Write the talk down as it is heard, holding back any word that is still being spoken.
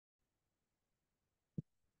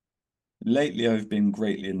Lately, I've been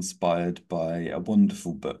greatly inspired by a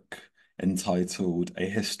wonderful book entitled A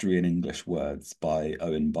History in English Words by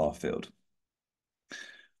Owen Barfield.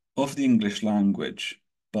 Of the English language,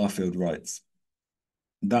 Barfield writes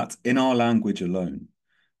that in our language alone,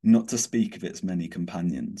 not to speak of its many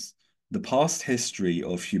companions, the past history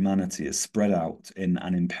of humanity is spread out in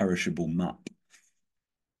an imperishable map,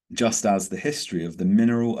 just as the history of the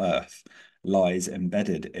mineral earth lies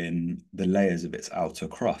embedded in the layers of its outer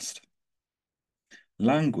crust.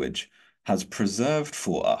 Language has preserved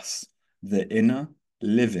for us the inner,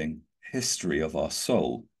 living history of our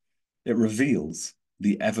soul. It reveals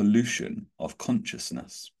the evolution of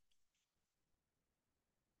consciousness.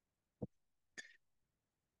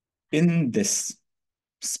 In this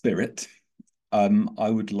spirit, I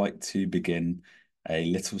would like to begin a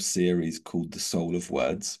little series called The Soul of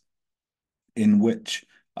Words, in which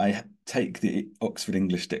I take the Oxford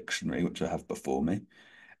English Dictionary, which I have before me,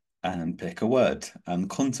 and pick a word and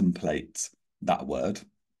contemplate that word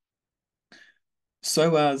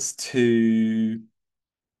so as to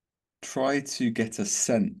try to get a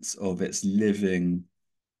sense of its living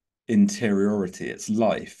interiority, its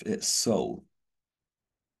life, its soul,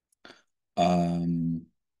 um,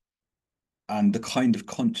 and the kind of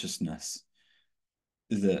consciousness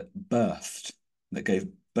that that gave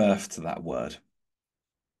birth to that word.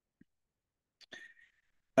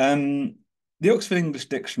 Um, the Oxford English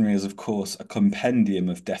Dictionary is, of course, a compendium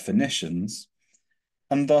of definitions,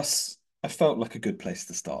 and thus I felt like a good place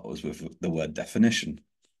to start was with the word definition.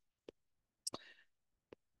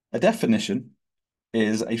 A definition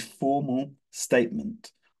is a formal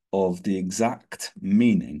statement of the exact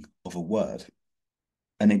meaning of a word,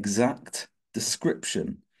 an exact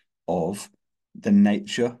description of the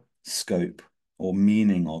nature, scope, or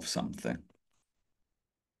meaning of something.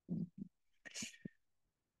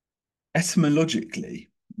 Etymologically,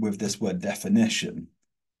 with this word definition,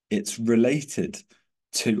 it's related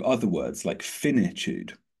to other words like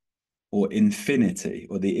finitude or infinity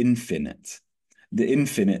or the infinite. The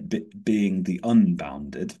infinite being the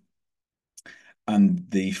unbounded and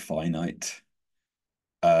the finite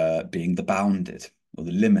being the bounded or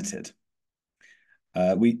the limited.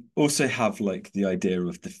 We also have like the idea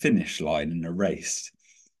of the finish line in a race.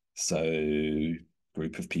 So,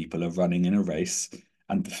 group of people are running in a race,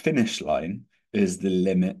 and the finish line is the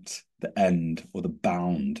limit, the end, or the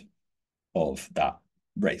bound of that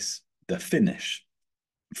race, the finish,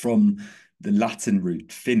 from the Latin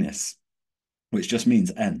root finis, which just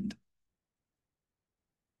means end.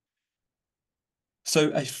 So,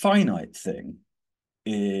 a finite thing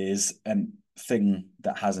is a thing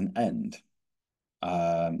that has an end.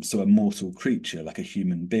 So a mortal creature, like a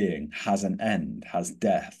human being, has an end, has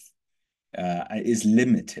death, is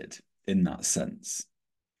limited in that sense.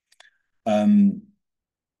 And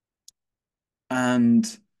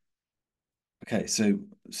okay, so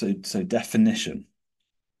definition,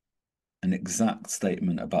 an exact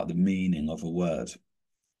statement about the meaning of a word.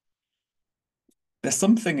 There's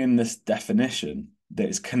something in this definition that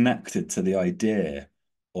is connected to the idea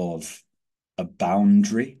of a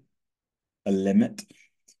boundary, a limit.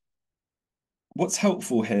 What's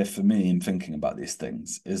helpful here for me in thinking about these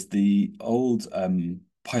things is the old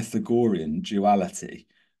Pythagorean duality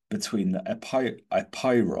between the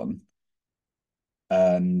apeiron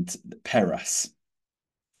and peras.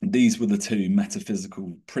 These were the two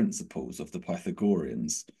metaphysical principles of the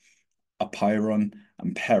Pythagoreans, apeiron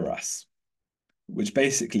and peras, which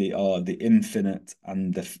basically are the infinite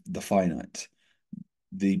and the finite,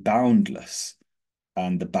 the boundless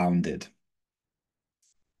and the bounded.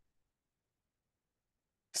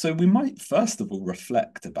 So we might first of all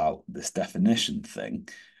reflect about this definition thing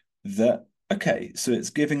that, okay, so it's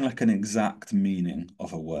giving like an exact meaning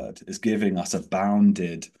of a word. It's giving us a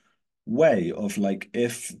bounded way of like,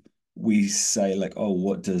 if we say like, oh,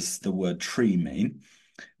 what does the word tree mean?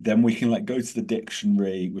 Then we can like go to the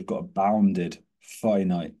dictionary. We've got a bounded,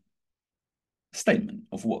 finite statement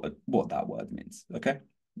of what that word means. Okay.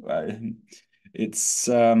 It's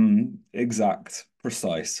exact,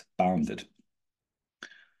 precise, bounded.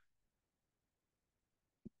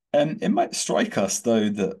 And it might strike us though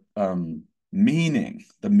that the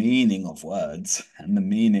meaning of words and the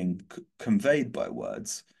meaning conveyed by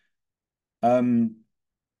words um,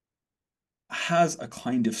 has a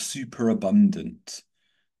kind of superabundant,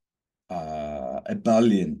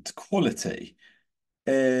 ebullient quality.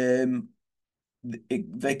 Um,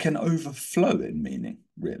 they can overflow in meaning,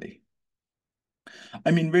 really.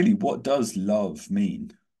 I mean, really, what does love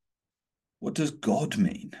mean? What does God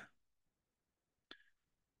mean?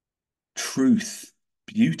 Truth,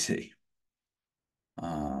 beauty.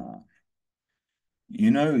 Uh,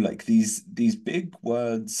 like these big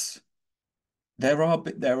words, there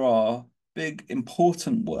are big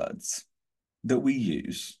important words that we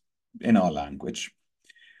use in our language,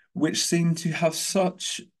 which seem to have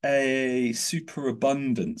such a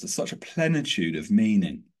superabundance, such a plenitude of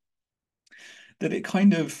meaning, that it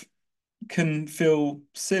kind of can feel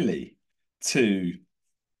silly to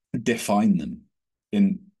define them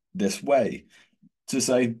in this way. To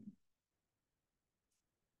say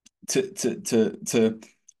to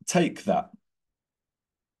take that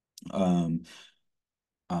um,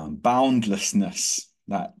 boundlessness,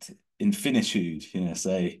 that infinitude,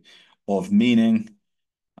 say, of meaning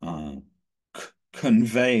uh,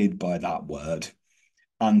 conveyed by that word,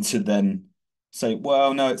 and to then say,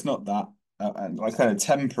 well, no, it's not that, and I kind of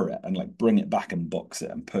temper it and like bring it back and box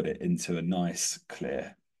it and put it into a nice,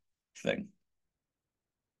 clear thing.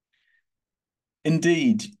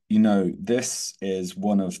 Indeed, this is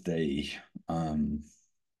one of the um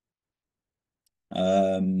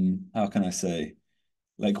how can I say,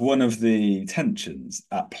 like one of the tensions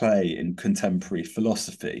at play in contemporary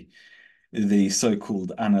philosophy, the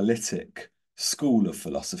so-called analytic school of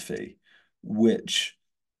philosophy, which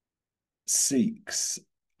seeks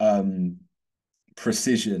um,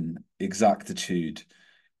 precision,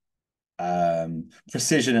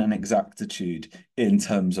 precision and exactitude in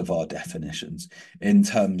terms of our definitions, in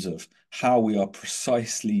terms of how we are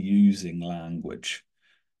precisely using language.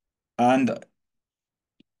 And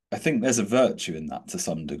I think there's a virtue in that to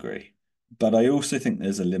some degree, but I also think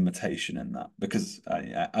there's a limitation in that because,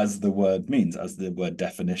 as the word means, as the word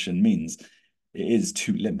definition means, it is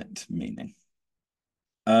to limit meaning.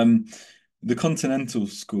 Um, the continental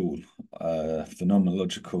school,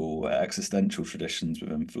 phenomenological, existential traditions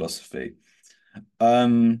within philosophy,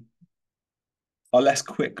 um, are less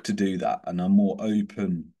quick to do that and are more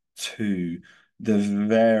open to the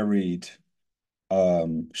varied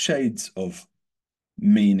shades of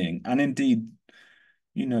meaning, and indeed,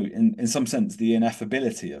 in some sense, the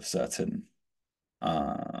ineffability of certain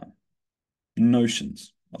uh,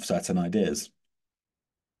 notions, of certain ideas.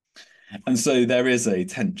 And so there is a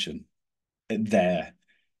tension there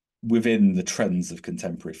within the trends of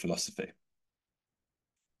contemporary philosophy.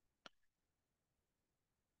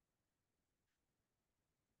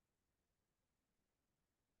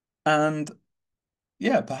 And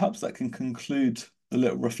yeah, perhaps that can conclude the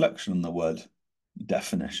little reflection on the word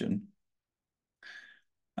definition.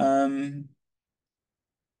 Um,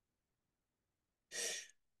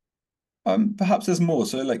 perhaps there's more.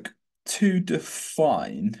 So, like, to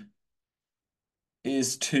define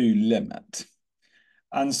is to limit.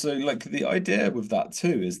 And so, like, the idea with that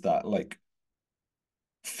too is that, like,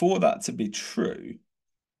 for that to be true,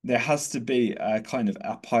 there has to be a kind of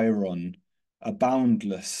apeiron, a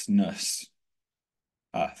boundlessness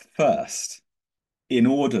first, in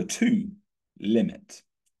order to limit.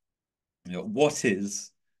 What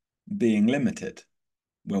is being limited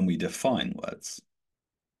when we define words?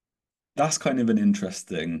 That's kind of an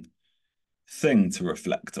interesting thing to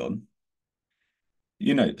reflect on.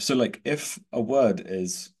 So like if a word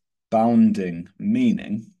is bounding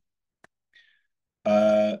meaning,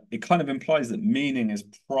 it kind of implies that meaning is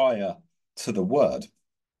prior to the word.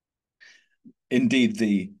 Indeed,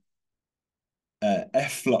 the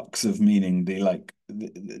efflux of meaning, the like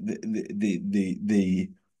the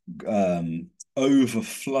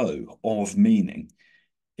overflow of meaning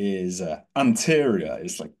is anterior,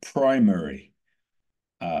 is like primary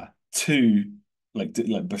to like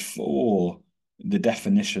before the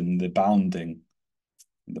definition, the bounding,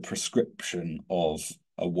 the prescription of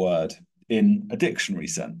a word in a dictionary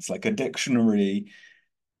sense. Like a dictionary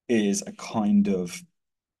is a kind of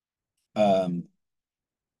um,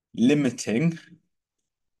 limiting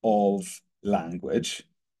of language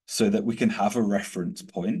so that we can have a reference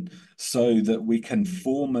point, so that we can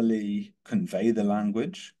formally convey the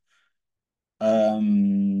language.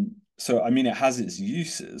 So, I mean, it has its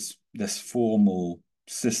uses, this formal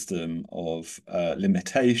system of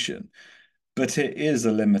limitation, but it is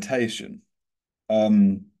a limitation.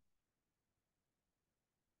 Um,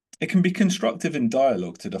 it can be constructive in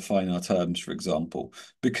dialogue to define our terms, for example,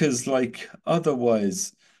 because, like,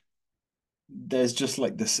 otherwise, there's just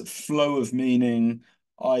like this flow of meaning.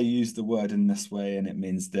 I use the word in this way and it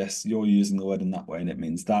means this. You're using the word in that way and it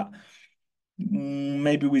means that.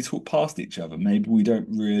 Maybe we talk past each other. Maybe we don't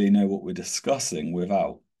really know what we're discussing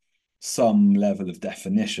without some level of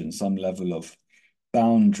definition, some level of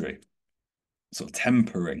boundary, sort of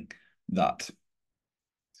tempering that.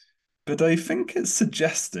 But I think it's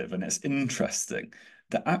suggestive and it's interesting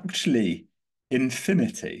that actually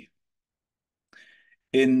infinity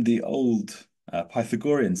in the old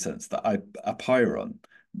Pythagorean sense, the apeiron,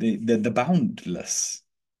 the boundless,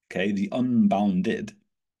 okay, the unbounded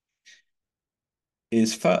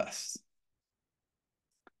is first.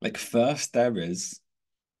 Like first there is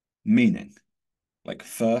meaning. Like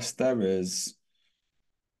first there is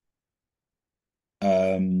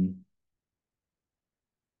um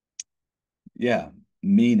yeah,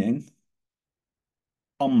 meaning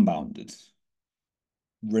unbounded,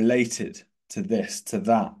 related to this, to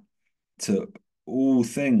that, to all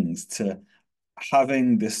things, to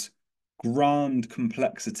having this grand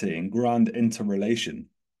complexity and grand interrelation.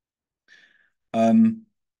 Um,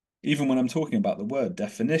 Even when I'm talking about the word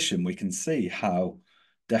definition, we can see how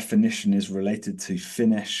definition is related to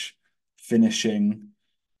finish, finishing,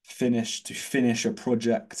 finish, to finish a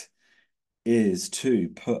project is to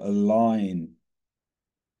put a line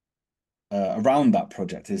around that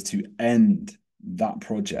project, is to end that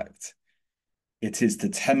project. It is to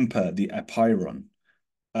temper the apeiron.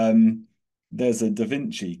 Um, there's a Da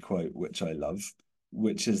Vinci quote which I love,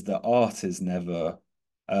 which is that art is never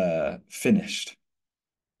finished,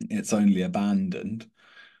 it's only abandoned,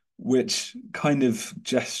 which kind of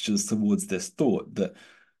gestures towards this thought that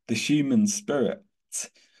the human spirit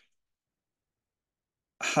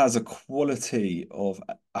has a quality of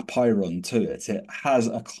apeiron to it. It has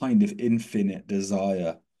a kind of infinite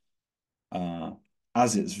desire uh,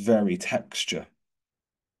 as its very texture.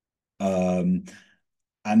 Um,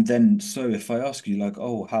 and then, so if I ask you, like,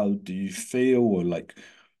 oh, how do you feel, or like,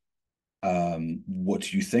 what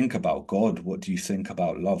do you think about God? What do you think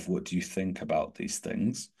about love? What do you think about these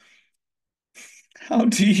things? How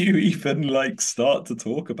do you even like start to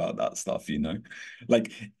talk about that stuff, you know?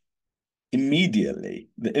 Like immediately,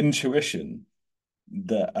 the intuition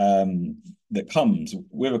that comes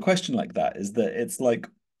with a question like that is that it's like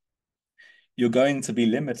you're going to be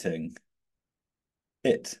limiting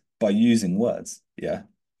it by using words, yeah?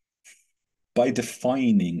 By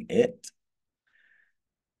defining it,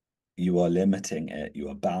 you are limiting it, you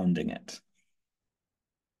are bounding it.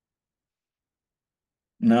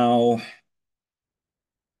 Now,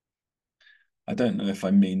 I don't know if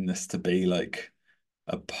I mean this to be like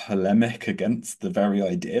a polemic against the very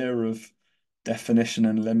idea of definition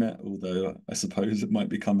and limit, although I suppose it might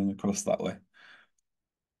be coming across that way.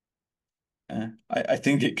 I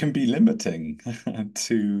think it can be limiting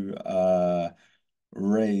to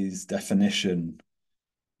raise definition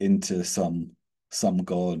into some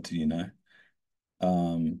God, you know.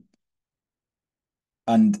 Um,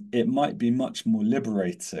 and it might be much more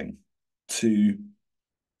liberating to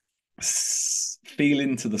feel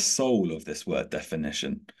into the soul of this word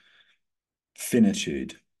definition,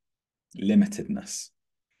 finitude, limitedness,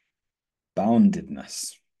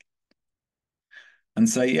 boundedness, and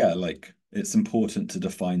say, yeah, like it's important to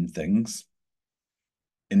define things.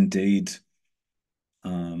 Indeed,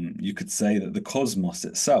 you could say that the cosmos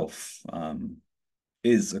itself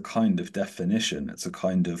is a kind of definition. It's a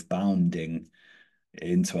kind of bounding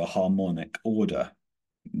into a harmonic order,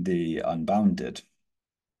 the unbounded.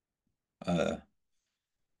 Uh,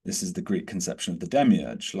 this is the Greek conception of the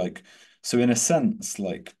demiurge. Like, so in a sense,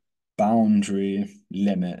 like boundary,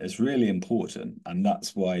 limit is really important. And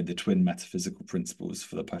that's why the twin metaphysical principles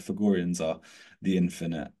for the Pythagoreans are the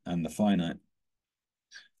infinite and the finite.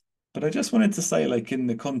 But I just wanted to say, like, in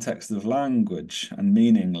the context of language and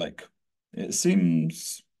meaning, like, it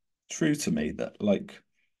seems true to me that, like,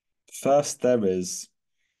 first there is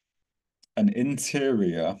an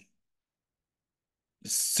interior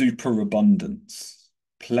superabundance,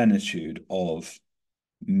 plenitude of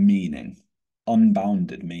meaning,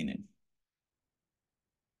 unbounded meaning.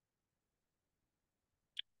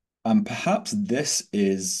 And perhaps this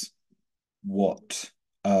is what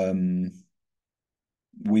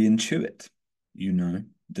we intuit, you know.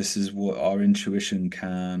 This is what our intuition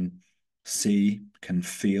can see, can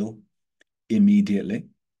feel immediately.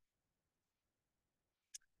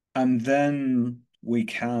 And then we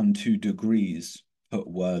can, to degrees, put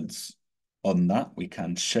words on that. We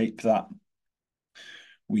can shape that.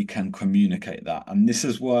 We can communicate that. And this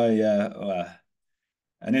is why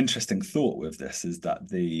an interesting thought with this is that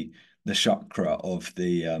the chakra of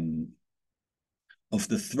the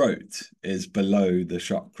throat is below the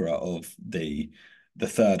chakra of the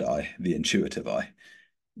third eye, the intuitive eye.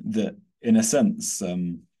 That in a sense,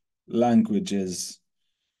 language is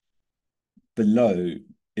below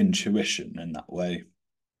intuition in that way.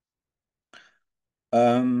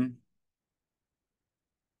 Um,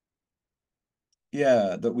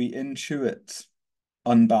 yeah, that we intuit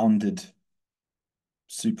unbounded,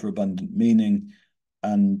 superabundant meaning,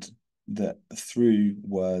 and that through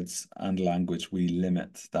words and language we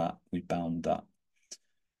limit that, we bound that.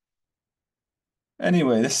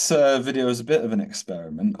 Anyway, this video is a bit of an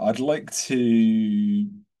experiment. I'd like to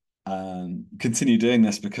continue doing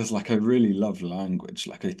this because, like, I really love language.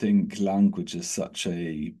 Like, I think language is such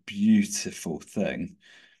a beautiful thing.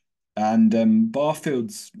 And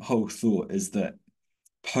Barfield's whole thought is that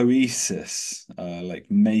poesis, like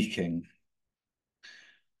making,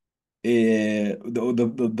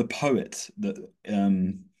 the poet that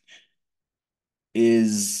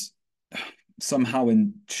is somehow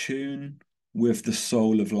in tune with the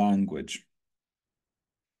soul of language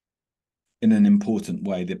in an important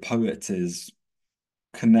way. The poet is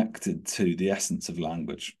connected to the essence of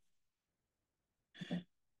language.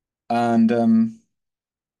 And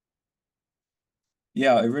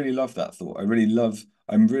yeah, I really love that thought.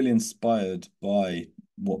 I'm really inspired by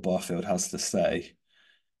what Barfield has to say.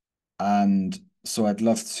 And so I'd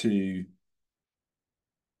love to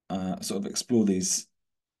sort of explore these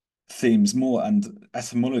themes more. And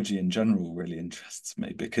etymology in general really interests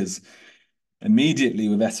me because immediately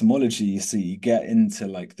with etymology, you see, you get into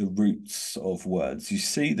like the roots of words. You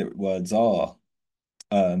see that words are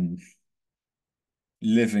um,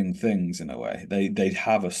 living things in a way. They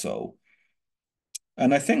have a soul.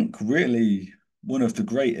 And I think really one of the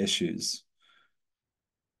great issues,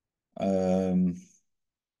 um,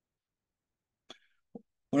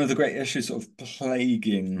 one of the great issues sort of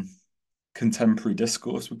plaguing contemporary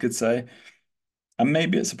discourse, we could say, and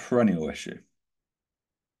maybe it's a perennial issue,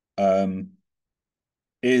 um,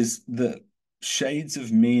 is that shades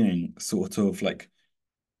of meaning sort of like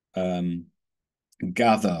um,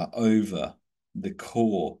 gather over the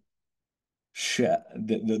core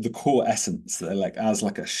the core essence. They're like as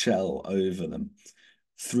like a shell over them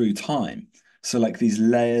through time. So like these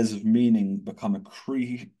layers of meaning become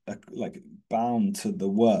like bound to the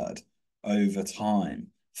word over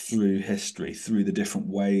time through history, through the different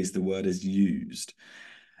ways the word is used.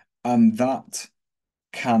 And that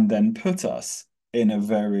can then put us in a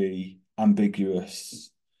very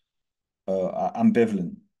ambiguous,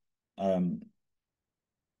 ambivalent um,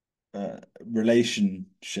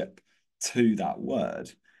 relationship to that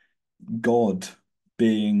word. God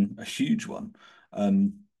being a huge one.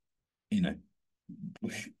 Um, you know,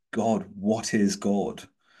 God, what is God?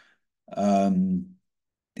 Um,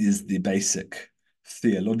 is the basic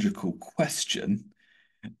theological question.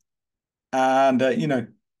 And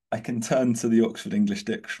I can turn to the Oxford English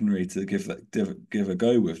Dictionary to give a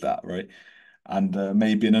go with that, right? And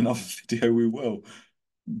maybe in another video we will.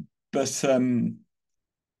 But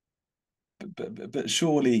but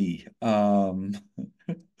surely there's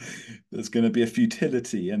going to be a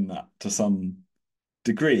futility in that to some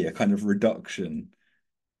degree, a kind of reduction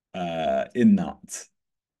in that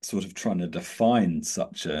sort of trying to define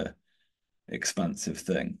such a expansive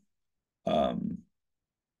thing. Um,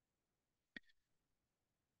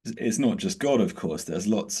 it's not just God, of course. There's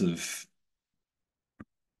lots of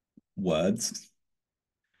words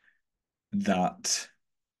that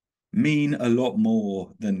mean a lot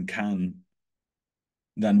more than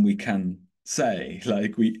we can say.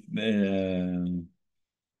 Like we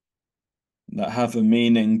that have a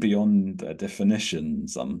meaning beyond their definition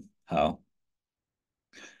somehow.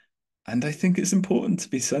 And I think it's important to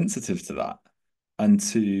be sensitive to that and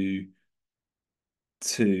to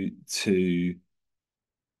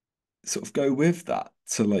sort of go with that,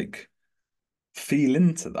 to like feel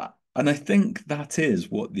into that. And I think that is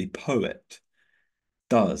what the poet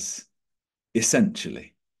does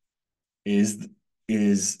essentially is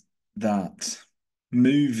is that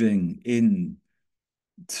moving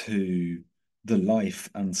into the life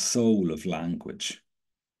and soul of language.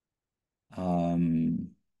 Um,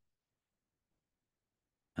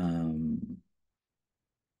 um,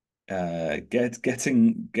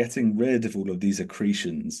 getting rid of all of these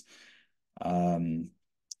accretions, um,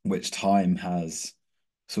 which time has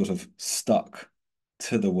sort of stuck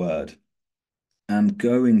to the word, and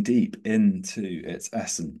going deep into its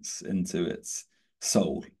essence, into its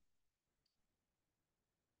soul.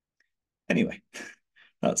 Anyway,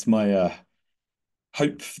 that's my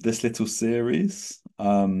hope for this little series.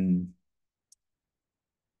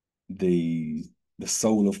 The the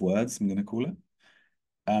soul of words, I'm going to call it.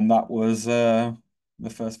 And that was the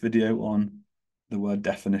first video on the word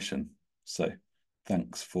definition. So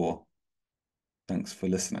thanks for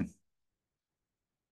listening.